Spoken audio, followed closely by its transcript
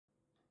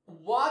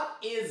What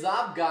is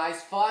up,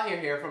 guys? Fahir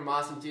here from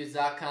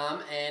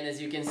AwesomeTuts.com, and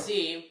as you can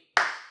see,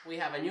 we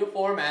have a new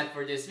format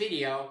for this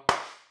video.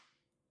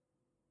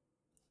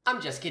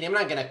 I'm just kidding, I'm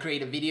not gonna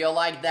create a video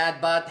like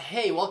that, but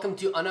hey, welcome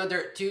to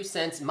another 2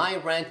 cents, my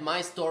rant, my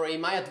story,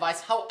 my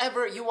advice,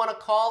 however you want to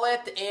call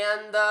it.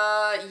 And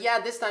yeah,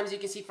 this time, as you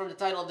can see from the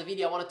title of the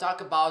video, I want to talk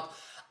about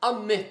a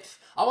myth.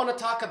 I want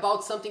to talk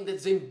about something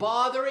that's been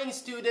bothering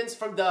students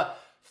from the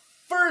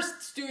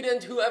first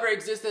student who ever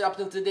existed up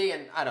till today,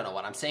 and I don't know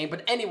what I'm saying,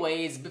 but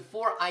anyways,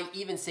 before I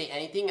even say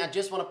anything, I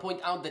just want to point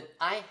out that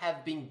I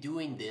have been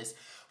doing this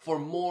for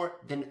more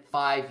than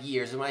 5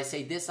 years. And when I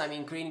say this, I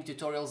mean creating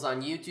tutorials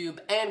on YouTube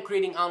and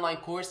creating online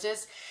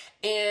courses.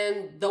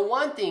 And the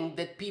one thing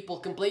that people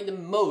complain the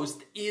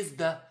most is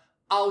the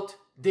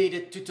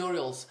outdated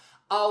tutorials,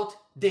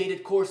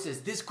 outdated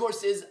courses. This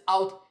course is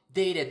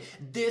outdated.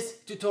 This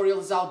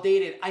tutorial is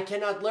outdated. I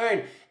cannot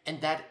learn. And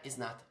that is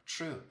not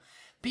true.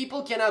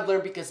 People cannot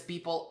learn because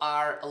people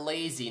are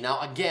lazy. Now,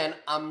 again,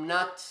 I'm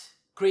not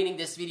creating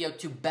this video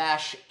to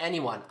bash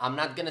anyone. I'm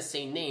not gonna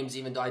say names,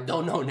 even though I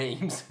don't know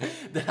names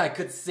that I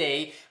could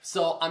say.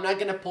 So I'm not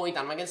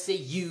gonna say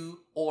you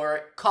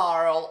or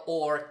Carl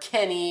or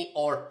Kenny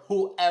or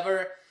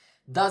whoever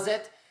does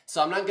it.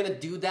 So I'm not gonna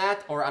do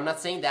that, or I'm not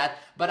saying that,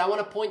 but I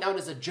wanna point out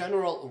as a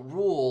general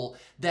rule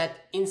that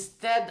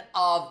instead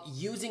of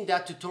using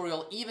that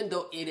tutorial, even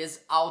though it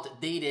is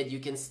outdated, you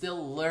can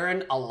still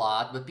learn a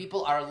lot, but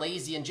people are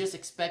lazy and just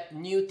expect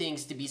new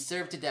things to be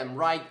served to them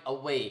right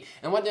away.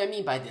 And what do I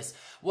mean by this?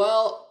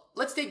 Well,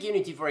 let's take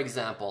Unity for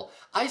example.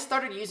 I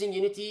started using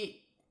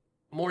Unity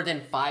more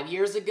than 5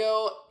 years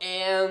ago,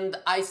 and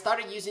I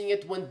started using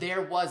it when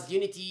there was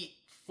Unity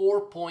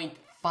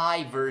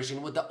 4.5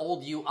 version with the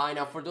old UI.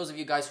 Now, for those of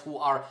you guys who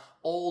are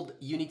old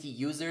Unity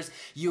users,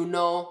 you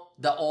know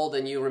the old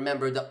and you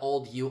remember the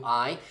old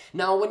UI.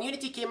 Now, when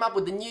Unity came up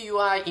with the new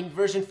UI in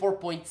version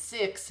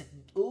 4.6,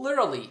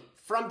 literally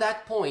from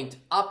that point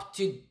up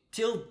to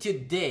till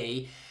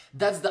today,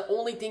 that's the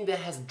only thing that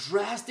has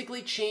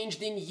drastically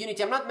changed in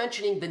Unity. I'm not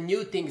mentioning the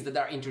new things that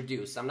are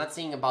introduced. I'm not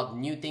saying about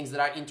new things that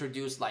are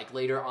introduced like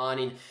later on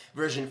in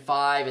version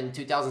 5 and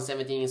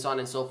 2017 and so on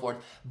and so forth.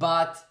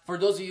 But for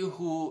those of you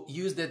who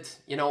used it,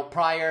 you know,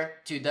 prior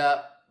to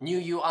the new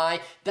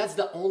UI, that's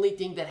the only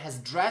thing that has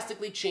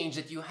drastically changed,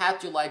 that you had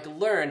to like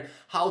learn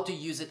how to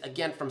use it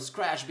again from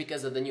scratch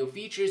because of the new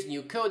features,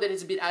 new code that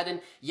has been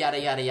added,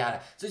 yada yada yada.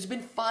 So it's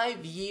been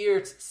 5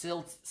 years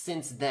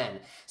since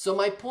then. So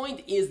my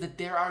point is that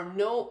there are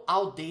no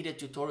outdated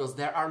tutorials,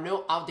 there are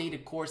no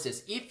outdated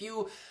courses. If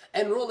you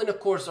enroll in a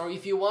course or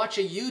if you watch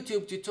a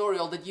YouTube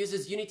tutorial that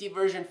uses Unity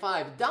version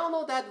 5,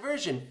 download that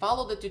version,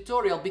 follow the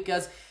tutorial,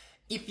 because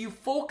if you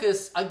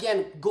focus,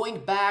 again, going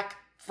back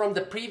from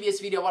the previous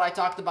video, what I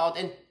talked about,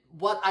 and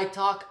what I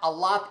talk a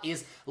lot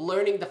is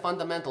learning the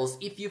fundamentals.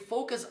 If you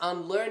focus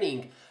on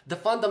learning the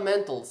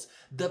fundamentals,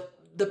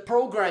 the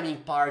programming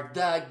part,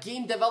 the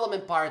game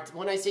development part,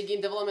 when I say game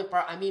development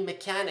part, I mean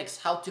mechanics,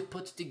 how to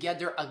put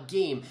together a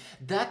game,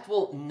 that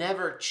will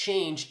never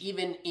change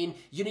even in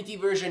Unity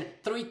version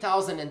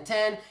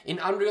 3010, in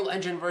Unreal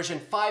Engine version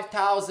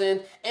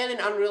 5000, and in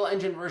Unreal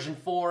Engine version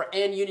 4,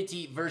 and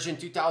Unity version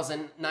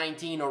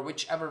 2019, or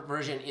whichever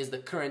version is the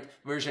current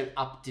version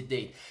up to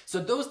date. So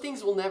those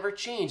things will never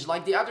change.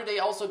 Like the other day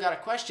I also got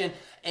a question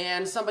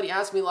and somebody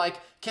asked me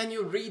like, can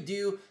you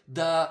redo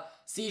the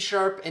C#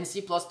 and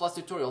C++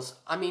 tutorials?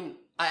 I mean,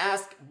 I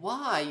ask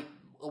why?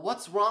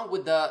 What's wrong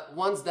with the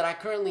ones that I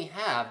currently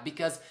have?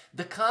 Because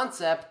the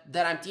concept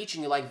that I'm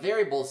teaching you, like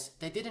variables,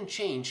 they didn't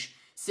change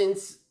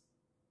since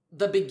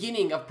the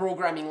beginning of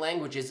programming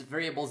languages.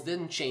 Variables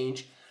didn't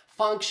change.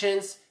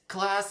 Functions,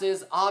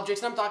 classes,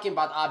 objects. And I'm talking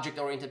about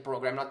object-oriented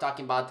programming. I'm not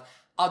talking about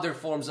other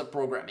forms of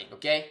programming,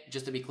 okay?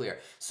 Just to be clear.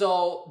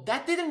 So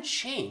that didn't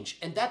change,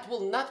 and that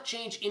will not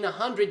change in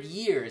 100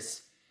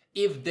 years.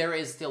 If there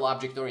is still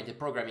object-oriented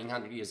programming,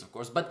 100 years of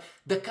course, but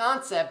the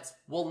concepts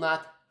will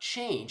not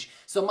change.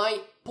 So my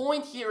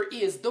point here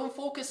is, don't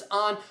focus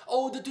on,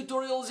 oh, the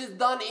tutorials is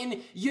done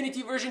in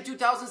Unity version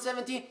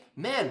 2017.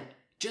 Man,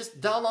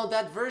 just download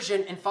that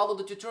version and follow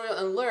the tutorial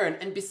and learn.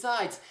 And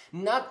besides,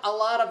 not a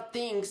lot of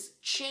things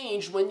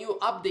change when new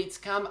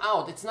updates come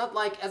out. It's not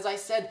like, as I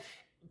said,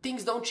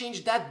 things don't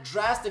change that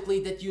drastically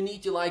that you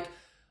need to like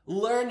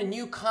learn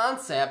new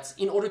concepts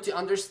in order to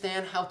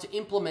understand how to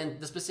implement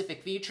the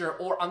specific feature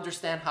or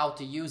understand how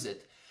to use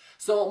it.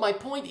 So my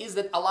point is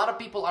that a lot of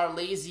people are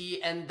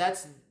lazy, and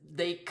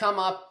they come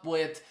up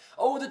with,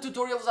 oh, the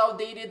tutorial is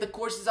outdated, the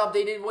course is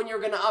outdated, when you're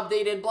gonna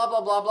update it, blah,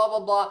 blah, blah, blah, blah,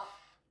 blah.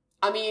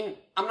 I mean,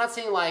 I'm not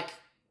saying like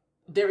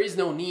there is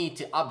no need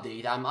to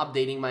update. I'm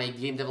updating my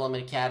Game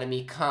Development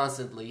Academy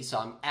constantly, so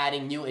I'm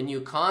adding new and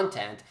new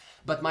content.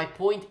 But my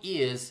point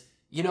is,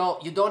 you know,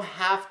 you don't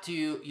have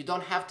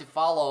to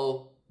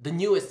follow the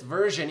newest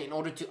version in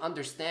order to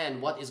understand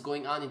what is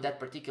going on in that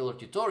particular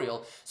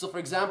tutorial. So for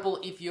example,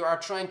 if you are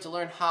trying to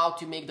learn how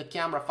to make the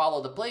camera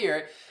follow the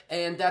player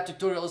and that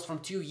tutorial is from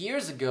 2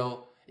 years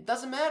ago, it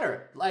doesn't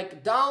matter.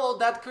 Like, download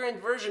that current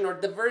version or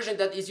the version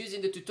that is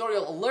using the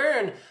tutorial,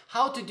 learn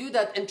how to do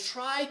that and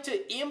try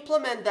to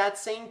implement that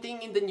same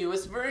thing in the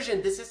newest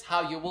version. This is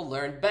how you will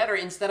learn better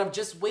instead of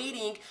just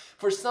waiting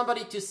for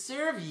somebody to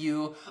serve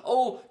you.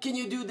 Oh, can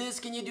you do this?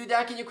 Can you do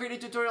that? Can you create a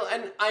tutorial?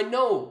 And I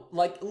know,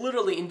 like,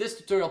 literally in this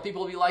tutorial,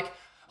 people will be like,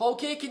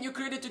 okay, can you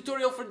create a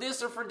tutorial for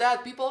this or for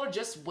that? People are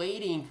just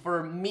waiting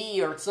for me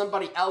or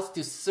somebody else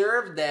to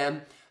serve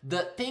them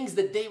the things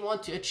that they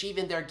want to achieve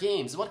in their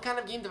games. What kind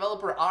of game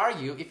developer are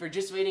you if you're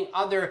just waiting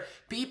other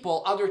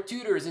people, other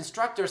tutors,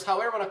 instructors,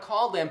 however you want to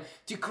call them,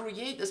 to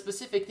create a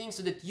specific thing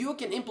so that you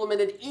can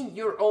implement it in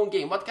your own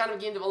game? What kind of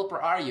game developer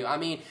are you? I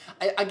mean,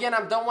 again,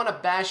 I don't want to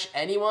bash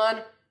anyone.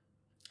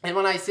 And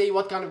when I say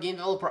what kind of game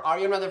developer are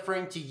you, I'm not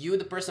referring to you,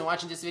 the person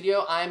watching this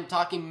video. I'm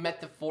talking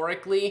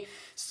metaphorically.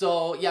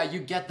 So yeah, you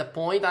get the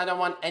point. I don't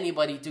want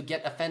anybody to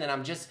get offended.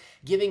 I'm just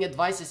giving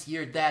advices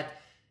here that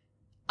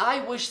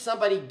I wish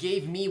somebody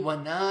gave me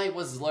when I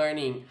was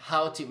learning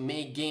how to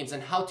make games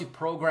and how to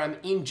program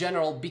in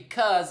general,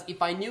 because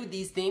if I knew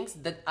these things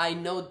that I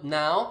know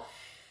now,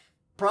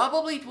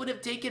 probably it would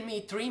have taken me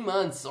 3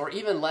 months or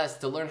even less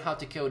to learn how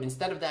to code.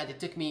 Instead of that, it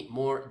took me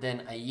more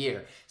than a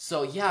year.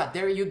 So yeah,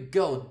 there you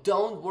go.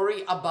 Don't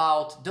worry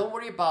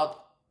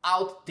about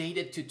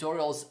outdated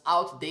tutorials,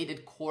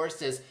 outdated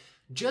courses.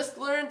 Just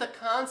learn the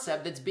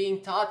concept that's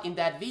being taught in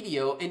that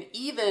video, and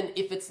even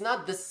if it's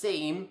not the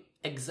same,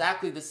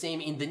 exactly the same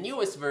in the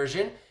newest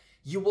version,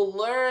 you will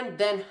learn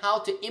then how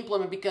to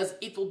implement, because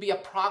it will be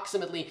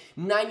approximately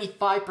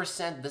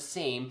 95% the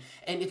same,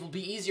 and it will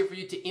be easier for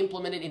you to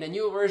implement it in a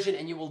new version,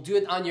 and you will do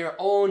it on your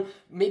own.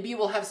 Maybe you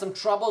will have some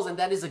troubles, and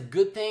that is a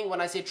good thing.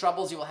 When I say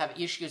troubles, you will have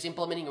issues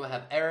implementing, you will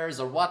have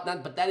errors or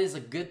whatnot, but that is a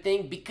good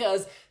thing,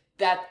 because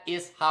that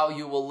is how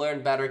you will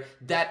learn better.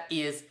 That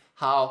is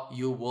how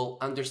you will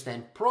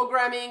understand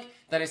programming,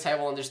 that is how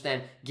you will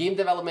understand game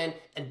development,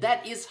 and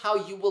that is how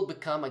you will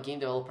become a game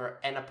developer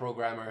and a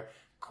programmer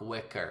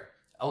quicker.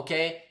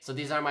 Okay, so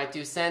these are my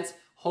 2 cents.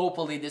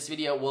 Hopefully this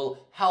video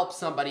will help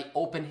somebody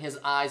open his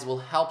eyes, will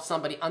help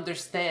somebody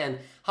understand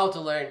how to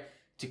learn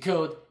to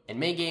code and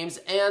make games.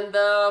 And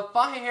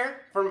Fahe here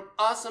from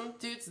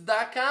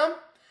AwesomeTuts.com.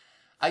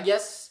 I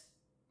guess,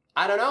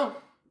 I don't know,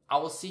 I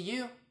will see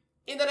you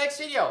in the next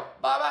video.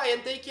 Bye bye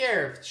and take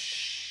care.